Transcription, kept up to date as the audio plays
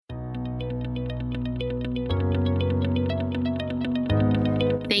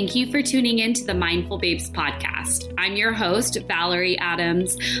Thank you for tuning in to the Mindful Babes podcast. I'm your host, Valerie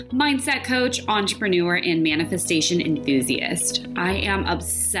Adams, mindset coach, entrepreneur, and manifestation enthusiast. I am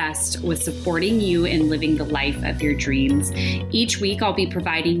obsessed with supporting you in living the life of your dreams. Each week, I'll be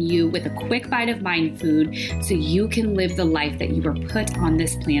providing you with a quick bite of mind food so you can live the life that you were put on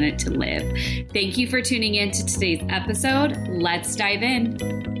this planet to live. Thank you for tuning in to today's episode. Let's dive in.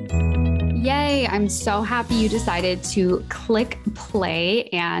 Yay, I'm so happy you decided to click play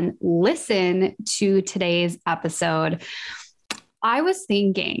and listen to today's episode. I was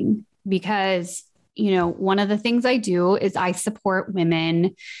thinking because, one of the things I do is I support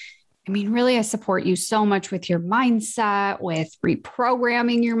women. Really, I support you so much with your mindset, with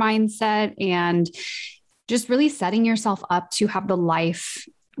reprogramming your mindset, and just really setting yourself up to have the life,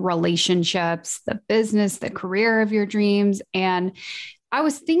 relationships, the business, the career of your dreams. And I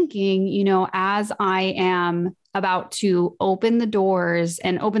was thinking, as I am about to open the doors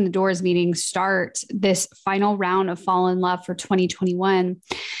meaning start this final round of Fall in Love for 2021,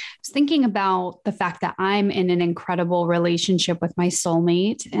 I was thinking about the fact that I'm in an incredible relationship with my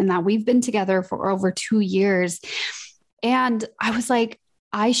soulmate and that we've been together for over 2 years. And I was like,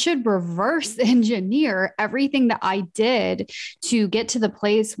 I should reverse engineer everything that I did to get to the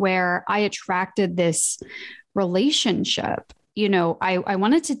place where I attracted this relationship. I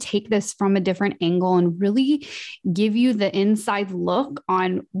wanted to take this from a different angle and really give you the inside look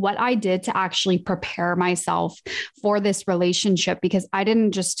on what I did to actually prepare myself for this relationship, because I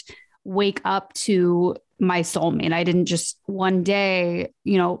didn't just wake up to my soulmate. I didn't just one day,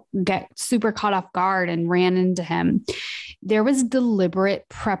 get super caught off guard and ran into him. There was deliberate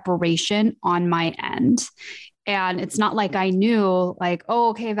preparation on my end. And it's not like I knew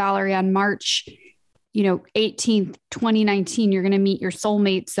okay, Valerie, on March 18th, 2019, you're going to meet your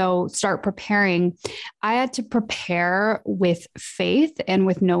soulmate. So start preparing. I had to prepare with faith and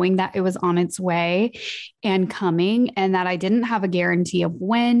with knowing that it was on its way and coming, and that I didn't have a guarantee of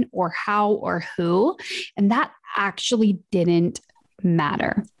when or how or who. And that actually didn't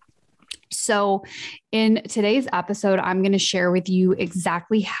matter. So in today's episode, I'm going to share with you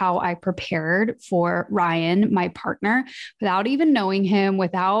exactly how I prepared for Ryan, my partner, without even knowing him,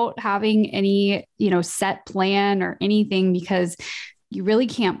 without having any, set plan or anything, because you really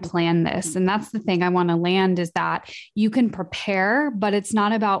can't plan this. And that's the thing I want to land, is that you can prepare, but it's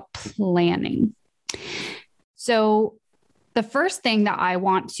not about planning. So the first thing that I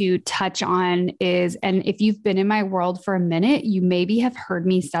want to touch on is, and if you've been in my world for a minute, you maybe have heard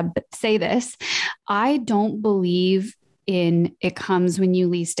me say this, I don't believe in it comes when you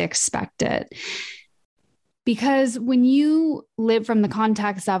least expect it. Because when you live from the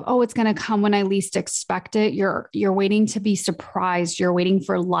context of, it's going to come when I least expect it, you're waiting to be surprised. You're waiting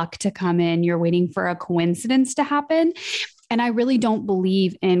for luck to come in. You're waiting for a coincidence to happen. And I really don't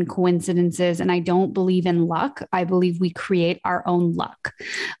believe in coincidences, and I don't believe in luck. I believe we create our own luck.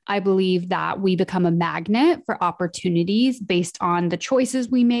 I believe that we become a magnet for opportunities based on the choices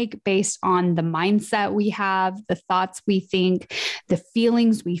we make, based on the mindset we have, the thoughts we think, the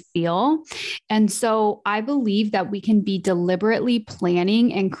feelings we feel. And so I believe that we can be deliberately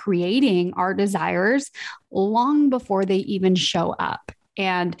planning and creating our desires long before they even show up.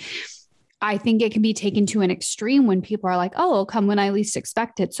 And I think it can be taken to an extreme when people are like, it'll come when I least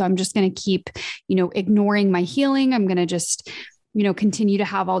expect it. So I'm just going to keep, ignoring my healing. I'm going to just, continue to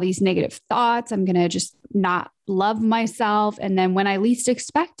have all these negative thoughts. I'm going to just not love myself. And then when I least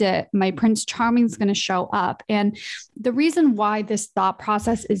expect it, my Prince Charming is going to show up. And the reason why this thought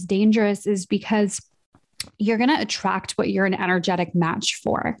process is dangerous is because you're going to attract what you're an energetic match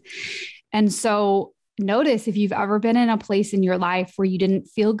for. And so notice if you've ever been in a place in your life where you didn't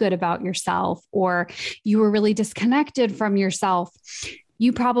feel good about yourself, or you were really disconnected from yourself,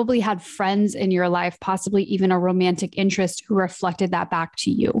 you probably had friends in your life, possibly even a romantic interest, who reflected that back to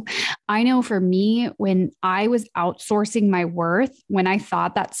you. I know for me, when I was outsourcing my worth, when I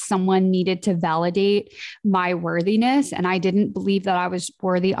thought that someone needed to validate my worthiness and I didn't believe that I was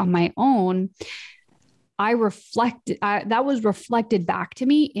worthy on my own, that was reflected back to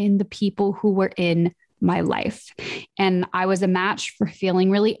me in the people who were in my life. And I was a match for feeling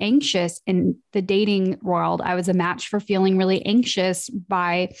really anxious in the dating world. I was a match for feeling really anxious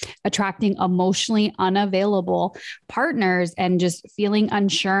by attracting emotionally unavailable partners and just feeling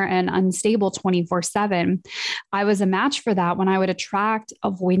unsure and unstable 24/7. I was a match for that when I would attract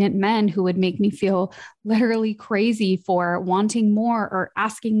avoidant men who would make me feel literally crazy for wanting more or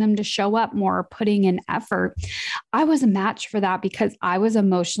asking them to show up more or putting in effort. I was a match for that because I was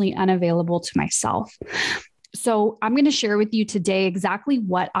emotionally unavailable to myself. So I'm going to share with you today exactly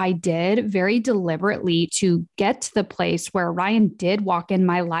what I did very deliberately to get to the place where Ryan did walk in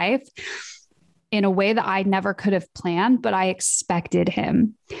my life in a way that I never could have planned, but I expected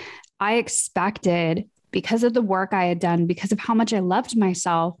him. I expected, because of the work I had done, because of how much I loved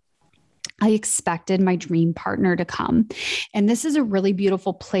myself, I expected my dream partner to come. And this is a really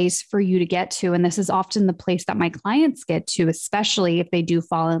beautiful place for you to get to. And this is often the place that my clients get to, especially if they do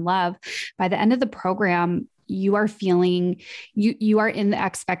fall in love. By the end of the program, you are feeling, you are in the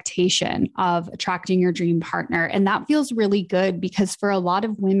expectation of attracting your dream partner. And that feels really good because for a lot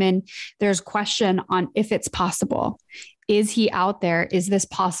of women, there's question on if it's possible. Is he out there? Is this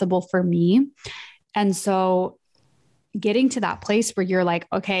possible for me? And so getting to that place where you're like,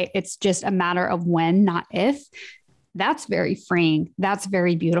 okay, it's just a matter of when, not if, that's very freeing. That's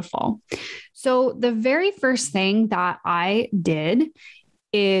very beautiful. So the very first thing that I did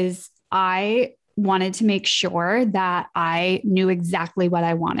is I wanted to make sure that I knew exactly what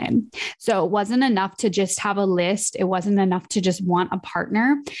I wanted. So it wasn't enough to just have a list. It wasn't enough to just want a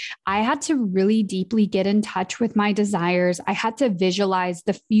partner. I had to really deeply get in touch with my desires. I had to visualize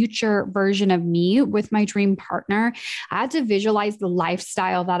the future version of me with my dream partner. I had to visualize the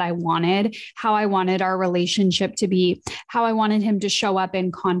lifestyle that I wanted, how I wanted our relationship to be, how I wanted him to show up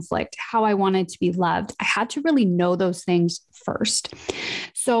in conflict, how I wanted to be loved. I had to really know those things first.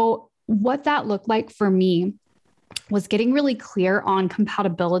 So what that looked like for me was getting really clear on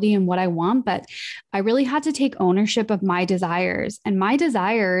compatibility and what I want, but I really had to take ownership of my desires. And my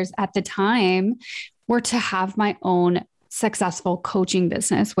desires at the time were to have my own successful coaching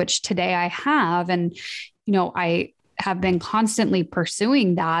business, which today I have. And, I have been constantly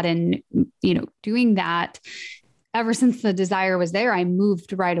pursuing that and, doing that. Ever since the desire was there, I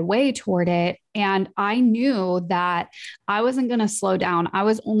moved right away toward it. And I knew that I wasn't going to slow down. I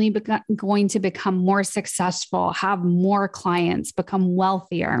was only going to become more successful, have more clients, become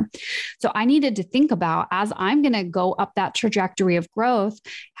wealthier. So I needed to think about, as I'm going to go up that trajectory of growth,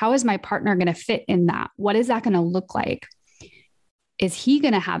 how is my partner going to fit in that? What is that going to look like? Is he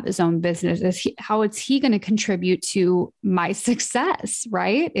going to have his own business? How is he going to contribute to my success,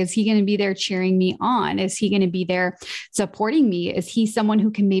 right? Is he going to be there cheering me on? Is he going to be there supporting me? Is he someone who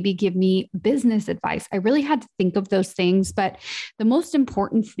can maybe give me business advice? I really had to think of those things. But the most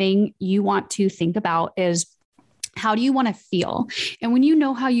important thing you want to think about is, how do you want to feel? And when you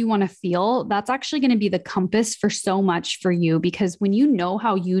know how you want to feel, that's actually going to be the compass for so much for you, because when you know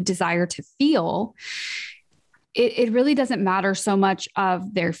how you desire to feel, it really doesn't matter so much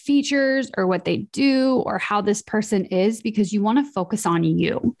of their features or what they do or how this person is, because you want to focus on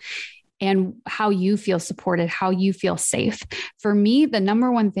you and how you feel supported, how you feel safe. For me, the number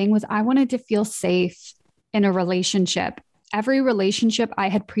one thing was I wanted to feel safe in a relationship. Every relationship I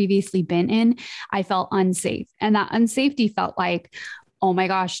had previously been in, I felt unsafe. And that unsafety felt like, oh my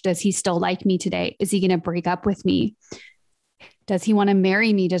gosh, does he still like me today? Is he going to break up with me? Does he want to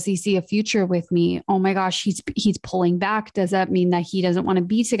marry me? Does he see a future with me? Oh my gosh, he's pulling back. Does that mean that he doesn't want to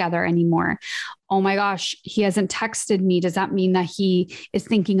be together anymore? Oh my gosh, he hasn't texted me. Does that mean that he is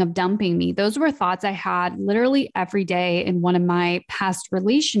thinking of dumping me? Those were thoughts I had literally every day in one of my past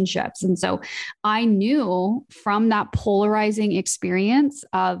relationships. And so I knew from that polarizing experience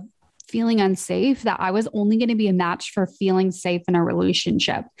of feeling unsafe that I was only going to be a match for feeling safe in a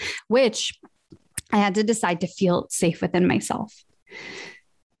relationship, which I had to decide to feel safe within myself.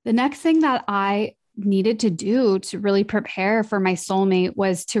 The next thing that I needed to do to really prepare for my soulmate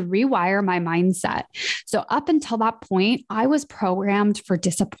was to rewire my mindset. So up until that point, I was programmed for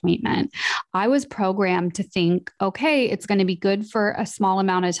disappointment. I was programmed to think, okay, it's going to be good for a small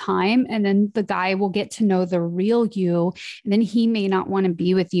amount of time, and then the guy will get to know the real you, and then he may not want to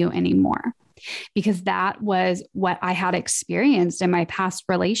be with you anymore. Because that was what I had experienced in my past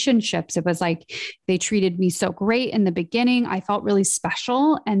relationships. It was like they treated me so great in the beginning. I felt really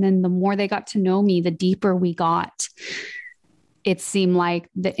special. And then the more they got to know me, the deeper we got, it seemed like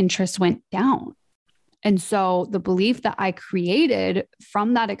the interest went down. And so the belief that I created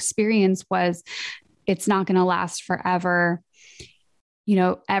from that experience was, it's not going to last forever.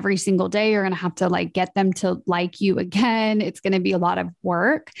 Every single day you're going to have to get them to like you again. It's going to be a lot of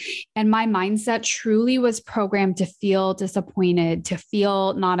work. And my mindset truly was programmed to feel disappointed, to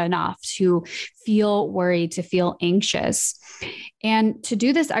feel not enough, to feel worried, to feel anxious. And to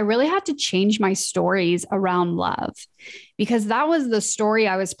do this, I really had to change my stories around love, because that was the story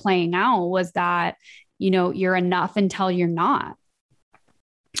I was playing out, was that, you're enough until you're not.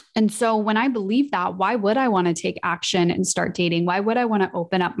 And so when I believe that, why would I want to take action and start dating? Why would I want to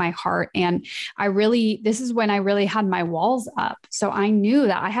open up my heart? And this is when I really had my walls up. So I knew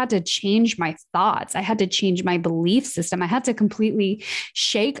that I had to change my thoughts. I had to change my belief system. I had to completely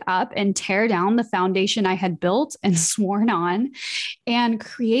shake up and tear down the foundation I had built and sworn on and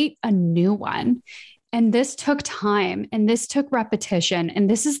create a new one. And this took time and this took repetition. And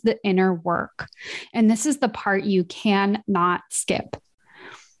this is the inner work. And this is the part you cannot skip.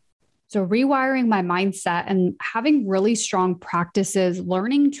 So rewiring my mindset and having really strong practices,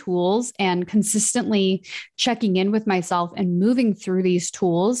 learning tools, and consistently checking in with myself and moving through these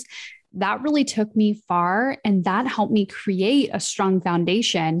tools, that really took me far. And that helped me create a strong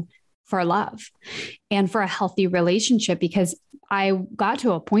foundation for love and for a healthy relationship, because I got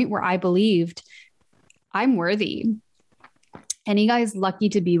to a point where I believed I'm worthy. Any guy's lucky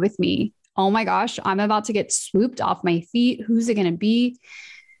to be with me. Oh my gosh, I'm about to get swooped off my feet. Who's it going to be?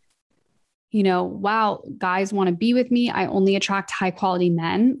 Wow, guys want to be with me. I only attract high quality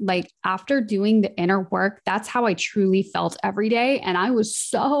men. Like after doing the inner work, that's how I truly felt every day. And I was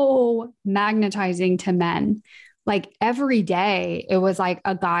so magnetizing to men. Like every day, it was like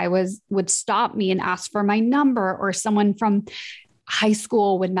a guy would stop me and ask for my number, or someone from high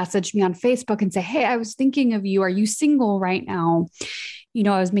school would message me on Facebook and say, "Hey, I was thinking of you. Are you single right now?"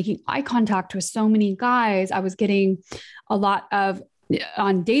 I was making eye contact with so many guys. I was getting a lot of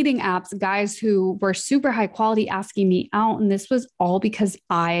on dating apps, guys who were super high quality asking me out. And this was all because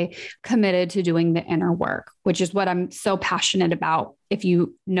I committed to doing the inner work, which is what I'm so passionate about. If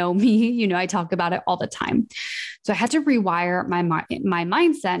you know me, I talk about it all the time. So I had to rewire my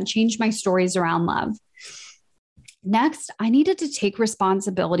mindset and change my stories around love. Next, I needed to take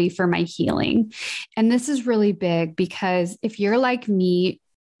responsibility for my healing. And this is really big because if you're like me,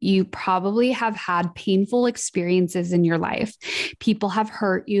 you probably have had painful experiences in your life. People have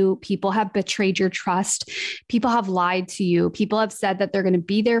hurt you. People have betrayed your trust. People have lied to you. People have said that they're going to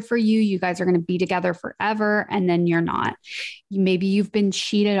be there for you. You guys are going to be together forever. And then you're not. Maybe you've been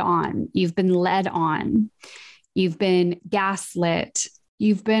cheated on. You've been led on. You've been gaslit.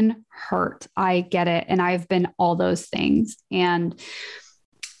 You've been hurt. I get it. And I've been all those things. And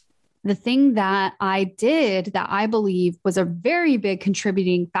the thing that I did that I believe was a very big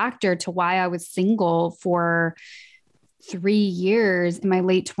contributing factor to why I was single for 3 years in my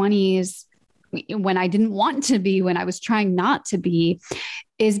late 20s, when I didn't want to be, when I was trying not to be,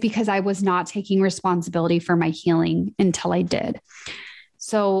 is because I was not taking responsibility for my healing until I did.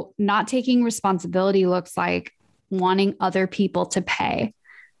 So not taking responsibility looks like wanting other people to pay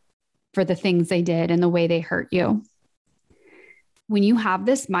for the things they did and the way they hurt you. When you have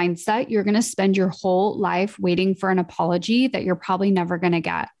this mindset, you're going to spend your whole life waiting for an apology that you're probably never going to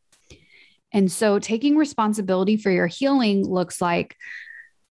get. And so taking responsibility for your healing looks like,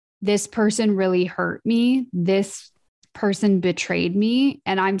 this person really hurt me. This person betrayed me.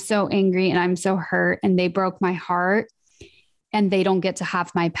 And I'm so angry and I'm so hurt and they broke my heart and they don't get to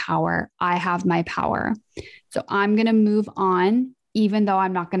have my power. I have my power. So I'm going to move on, even though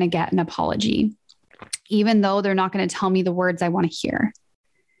I'm not going to get an apology, even though they're not going to tell me the words I want to hear.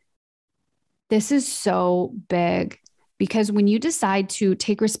 This is so big because when you decide to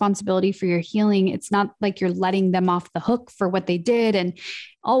take responsibility for your healing, it's not like you're letting them off the hook for what they did and,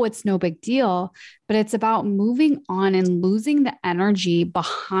 oh, it's no big deal, but it's about moving on and losing the energy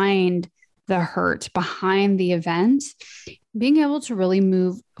behind the hurt, behind the event, being able to really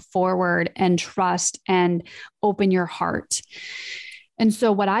move forward and trust and open your heart. And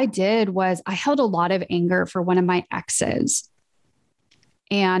so what I did was I held a lot of anger for one of my exes.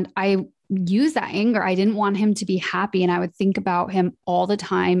 And I used that anger. I didn't want him to be happy. And I would think about him all the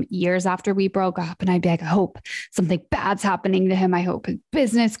time, years after we broke up. And I'd be like, I hope something bad's happening to him. I hope his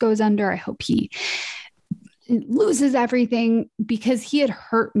business goes under. I hope he loses everything, because he had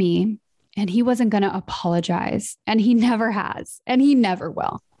hurt me and he wasn't going to apologize. And he never has, and he never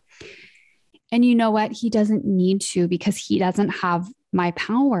will. And you know what? He doesn't need to, because he doesn't have my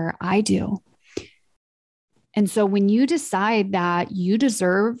power. I do. And so when you decide that you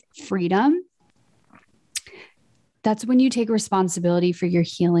deserve freedom, that's when you take responsibility for your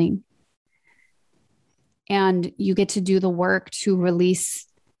healing. And you get to do the work to release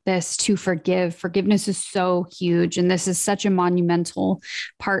this, to forgive. Forgiveness is so huge. And this is such a monumental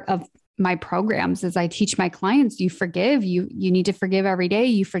part of my programs. As I teach my clients, you forgive, you need to forgive every day.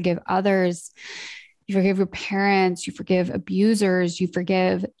 You forgive others. You forgive your parents, you forgive abusers, you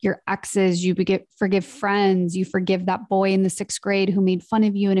forgive your exes, you forgive friends, you forgive that boy in the 6th grade who made fun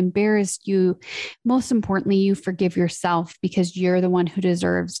of you and embarrassed you. Most importantly, you forgive yourself because you're the one who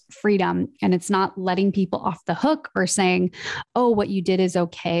deserves freedom. And it's not letting people off the hook or saying, oh, what you did is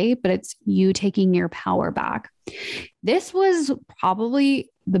okay, but it's you taking your power back. This was probably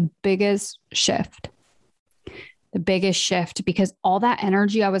the biggest shift because all that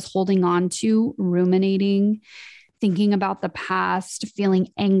energy I was holding on to, ruminating, thinking about the past, feeling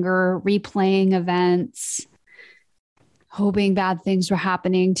anger, replaying events, hoping bad things were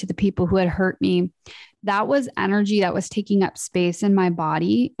happening to the people who had hurt me. That was energy that was taking up space in my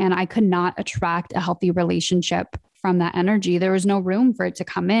body, and I could not attract a healthy relationship from that energy. There was no room for it to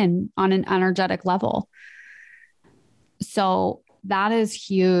come in on an energetic level. So that is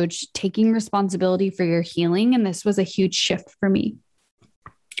huge, taking responsibility for your healing. And this was a huge shift for me.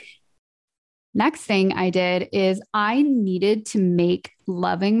 Next thing I did is I needed to make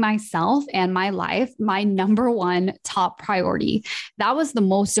loving myself and my life my number one top priority. That was the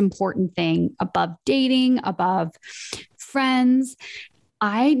most important thing above dating, above friends.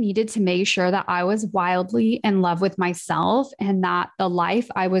 I needed to make sure that I was wildly in love with myself and that the life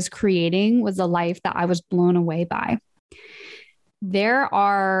I was creating was a life that I was blown away by. There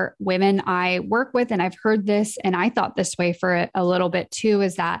are women I work with, and I've heard this, and I thought this way for a little bit too,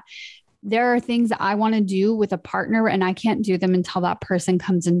 is that there are things that I want to do with a partner and I can't do them until that person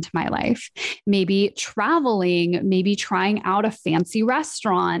comes into my life. Maybe traveling, maybe trying out a fancy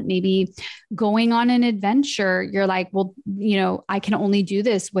restaurant, maybe going on an adventure. You're like, well, I can only do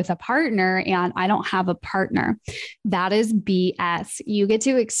this with a partner and I don't have a partner. That is BS. You get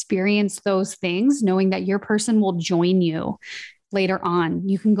to experience those things knowing that your person will join you later on.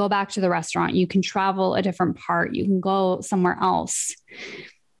 You can go back to the restaurant. You can travel a different part. You can go somewhere else.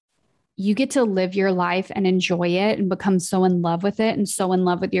 You get to live your life and enjoy it and become so in love with it and so in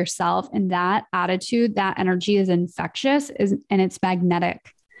love with yourself. And that attitude, that energy is infectious and it's magnetic.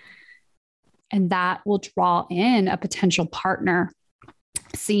 And that will draw in a potential partner.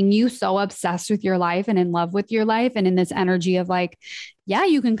 Seeing you so obsessed with your life and in love with your life and in this energy of like, yeah,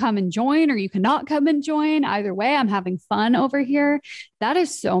 you can come and join or you cannot come and join. Either way, I'm having fun over here. That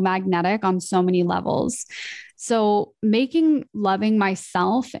is so magnetic on so many levels. So making loving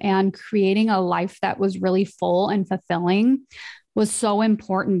myself and creating a life that was really full and fulfilling was so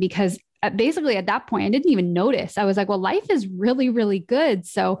important because basically at that point, I didn't even notice. I was like, well, life is really, really good.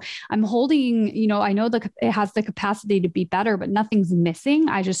 So I'm holding, I know it has the capacity to be better, but nothing's missing.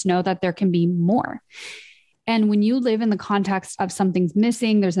 I just know that there can be more. And when you live in the context of something's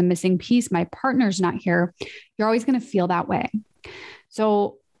missing, there's a missing piece, my partner's not here, you're always going to feel that way.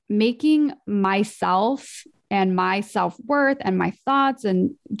 So making myself and my self-worth and my thoughts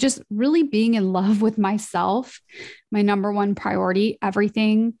and just really being in love with myself, my number one priority,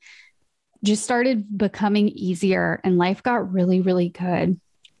 everything just started becoming easier and life got really, really good.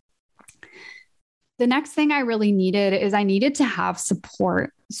 The next thing I really needed is I needed to have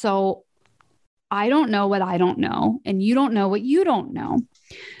support. So I don't know what I don't know, and you don't know what you don't know.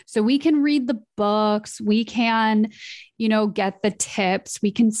 So we can read the books, we can, get the tips,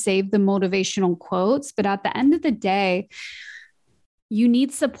 we can save the motivational quotes, but at the end of the day, you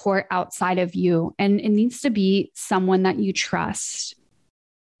need support outside of you, and it needs to be someone that you trust.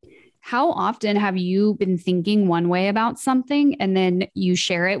 How often have you been thinking one way about something and then you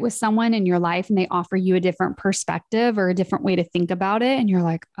share it with someone in your life and they offer you a different perspective or a different way to think about it? And you're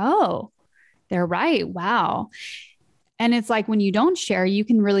like, oh, they're right. Wow. And it's like when you don't share, you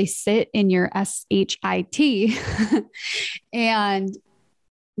can really sit in your SHIT and,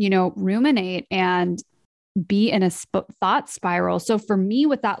 ruminate and be in a thought spiral. So for me,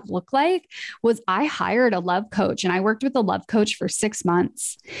 what that looked like was I hired a love coach and I worked with a love coach for 6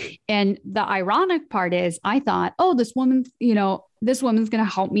 months. And the ironic part is I thought, oh, this woman's going to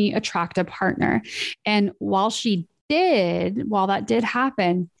help me attract a partner. And while that did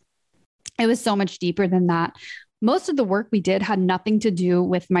happen, it was so much deeper than that. Most of the work we did had nothing to do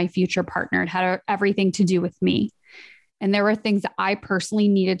with my future partner. It had everything to do with me. And there were things that I personally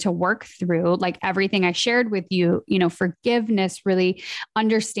needed to work through, like everything I shared with you, forgiveness, really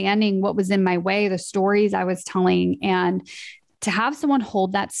understanding what was in my way, the stories I was telling, and to have someone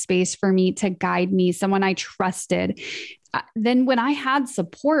hold that space for me to guide me, someone I trusted. Then when I had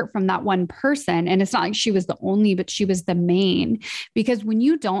support from that one person, and it's not like she was the only, but she was the main, because when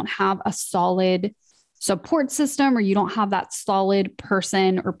you don't have a solid support system or you don't have that solid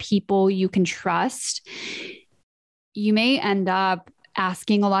person or people you can trust, you may end up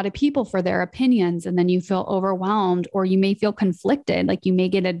asking a lot of people for their opinions, and then you feel overwhelmed, or you may feel conflicted. Like you may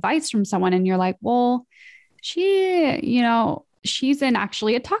get advice from someone and you're like, well, she's in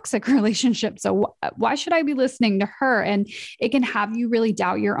actually a toxic relationship. So why should I be listening to her? And it can have you really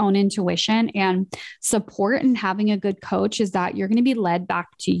doubt your own intuition. And support and having a good coach is that you're going to be led back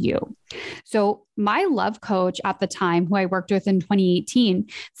to you. So my love coach at the time, who I worked with in 2018,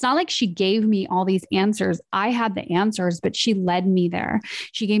 it's not like she gave me all these answers. I had the answers, but she led me there.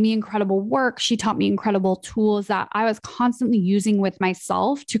 She gave me incredible work. She taught me incredible tools that I was constantly using with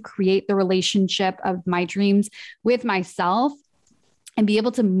myself to create the relationship of my dreams with myself and be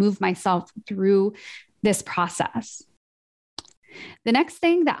able to move myself through this process. The next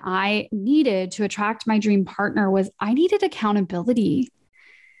thing that I needed to attract my dream partner was I needed accountability.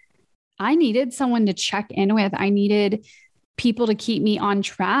 I needed someone to check in with. I needed people to keep me on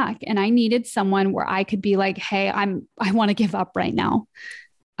track. And I needed someone where I could be like, hey, I want to give up right now.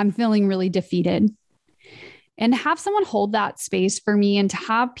 I'm feeling really defeated. And have someone hold that space for me, and to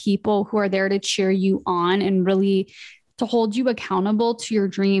have people who are there to cheer you on and really to hold you accountable to your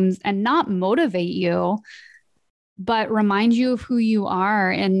dreams and not motivate you, but remind you of who you are,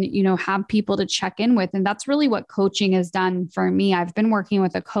 and, have people to check in with. And that's really what coaching has done for me. I've been working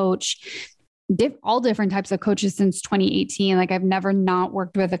with a coach, all different types of coaches since 2018. Like I've never not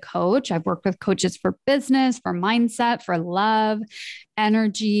worked with a coach. I've worked with coaches for business, for mindset, for love,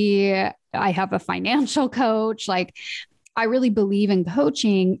 energy. I have a financial coach. Like I really believe in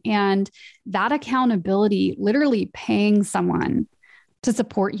coaching, and that accountability, literally paying someone to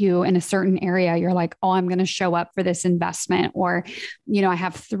support you in a certain area. You're like, oh, I'm going to show up for this investment, or, I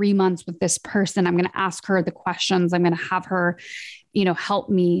have 3 months with this person. I'm going to ask her the questions. I'm going to have her, help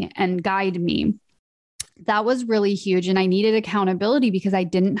me and guide me. That was really huge. And I needed accountability because I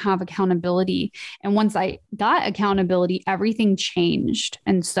didn't have accountability. And once I got accountability, everything changed.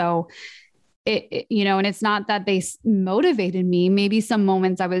 And so and it's not that they motivated me. Maybe some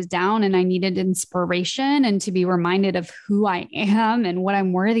moments I was down and I needed inspiration and to be reminded of who I am and what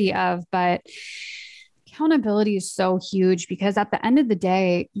I'm worthy of. But accountability is so huge, because at the end of the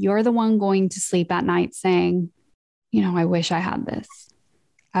day, you're the one going to sleep at night saying, I wish I had this.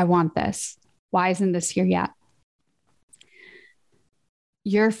 I want this. Why isn't this here yet?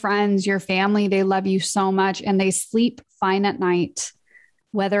 Your friends, your family, they love you so much and they sleep fine at night,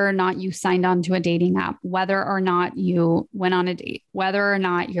 whether or not you signed on to a dating app, whether or not you went on a date, whether or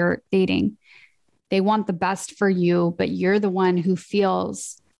not you're dating. They want the best for you, but you're the one who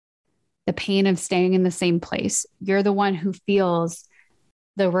feels the pain of staying in the same place. You're the one who feels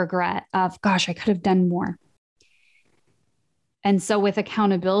the regret of, gosh, I could have done more. And so with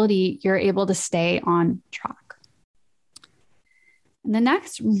accountability, you're able to stay on track. And the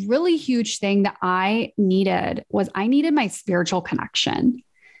next really huge thing that I needed was I needed my spiritual connection.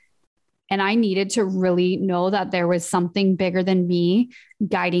 And I needed to really know that there was something bigger than me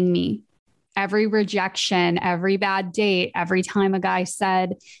guiding me. Every rejection, every bad date, every time a guy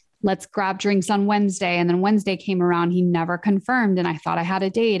said, let's grab drinks on Wednesday, and then Wednesday came around, he never confirmed. And I thought I had a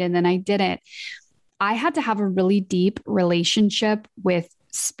date and then I didn't. I had to have a really deep relationship with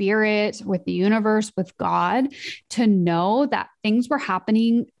spirit, with the universe, with God, to know that things were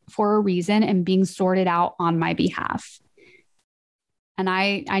happening for a reason and being sorted out on my behalf. And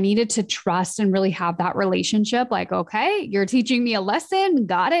I needed to trust and really have that relationship. Like, okay, you're teaching me a lesson.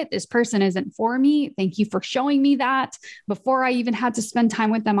 Got it. This person isn't for me. Thank you for showing me that before I even had to spend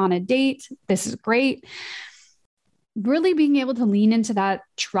time with them on a date. This is great. Really being able to lean into that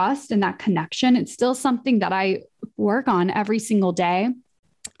trust and that connection. It's still something that I work on every single day.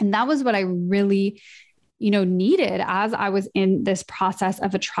 And that was what I really, needed as I was in this process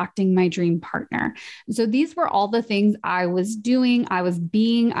of attracting my dream partner. So these were all the things I was doing, I was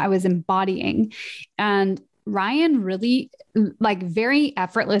embodying. And Ryan really very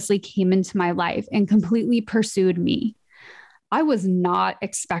effortlessly came into my life and completely pursued me. I was not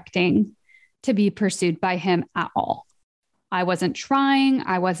expecting to be pursued by him at all. I wasn't trying.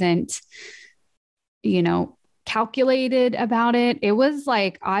 I wasn't, calculated about it. It was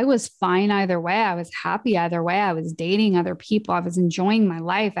like, I was fine either way. I was happy either way. I was dating other people. I was enjoying my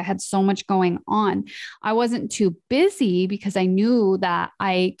life. I had so much going on. I wasn't too busy because I knew that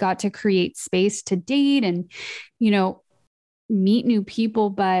I got to create space to date and, meet new people.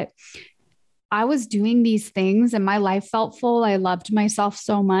 But I was doing these things and my life felt full. I loved myself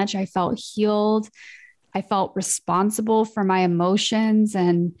so much. I felt healed. I felt responsible for my emotions,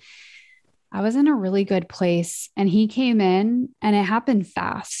 and I was in a really good place. And he came in and it happened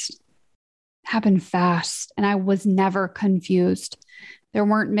fast. And I was never confused. There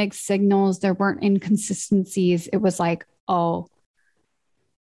weren't mixed signals. There weren't inconsistencies. It was like, oh,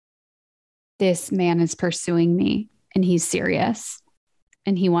 this man is pursuing me and he's serious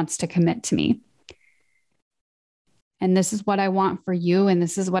and he wants to commit to me. And this is what I want for you. And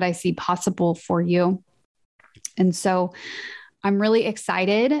this is what I see possible for you. And so I'm really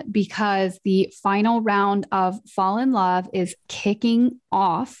excited because the final round of Fall in Love is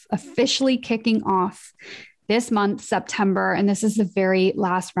officially kicking off this month, September. And this is the very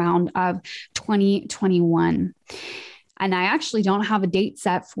last round of 2021. And I actually don't have a date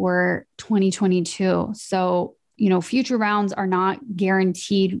set for 2022. So, future rounds are not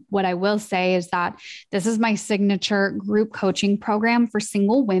guaranteed. What I will say is that this is my signature group coaching program for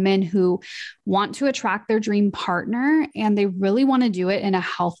single women who want to attract their dream partner, and they really want to do it in a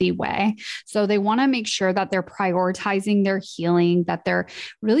healthy way. So they want to make sure that they're prioritizing their healing, that they're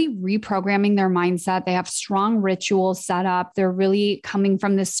really reprogramming their mindset. They have strong rituals set up. They're really coming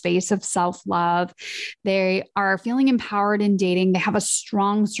from this space of self-love. They are feeling empowered in dating. They have a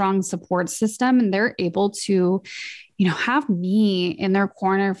strong support system, and they're able to have me in their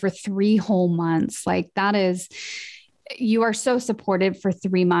corner for 3 whole months. You are so supported for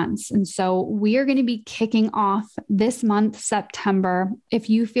 3 months. And so we are going to be kicking off this month, September. If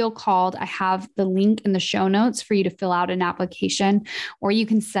you feel called, I have the link in the show notes for you to fill out an application, or you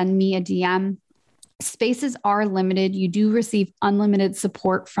can send me a DM. Spaces are limited. You do receive unlimited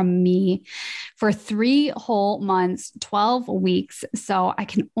support from me for 3 whole months, 12 weeks. So I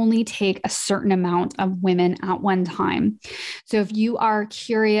can only take a certain amount of women at one time. So if you are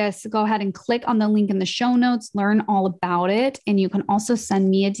curious, go ahead and click on the link in the show notes, learn all about it. And you can also send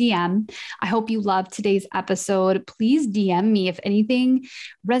me a DM. I hope you loved today's episode. Please DM me if anything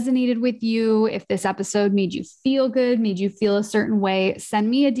resonated with you. If this episode made you feel good, made you feel a certain way, send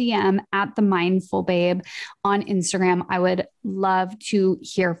me a DM at The Mindful Babe on Instagram. I would love to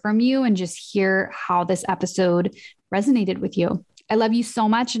hear from you and just hear how this episode resonated with you. I love you so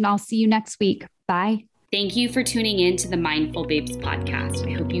much, and I'll see you next week. Bye. Thank you for tuning in to the Mindful Babes podcast.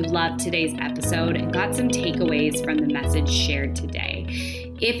 I hope you loved today's episode and got some takeaways from the message shared today.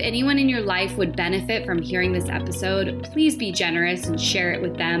 If anyone in your life would benefit from hearing this episode, please be generous and share it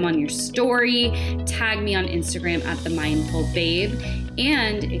with them on your story. Tag me on Instagram at The Mindful Babe.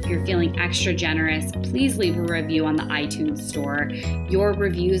 And if you're feeling extra generous, please leave a review on the iTunes store. Your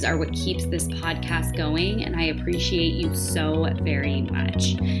reviews are what keeps this podcast going, and I appreciate you so very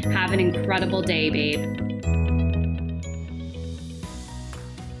much. Have an incredible day, babe.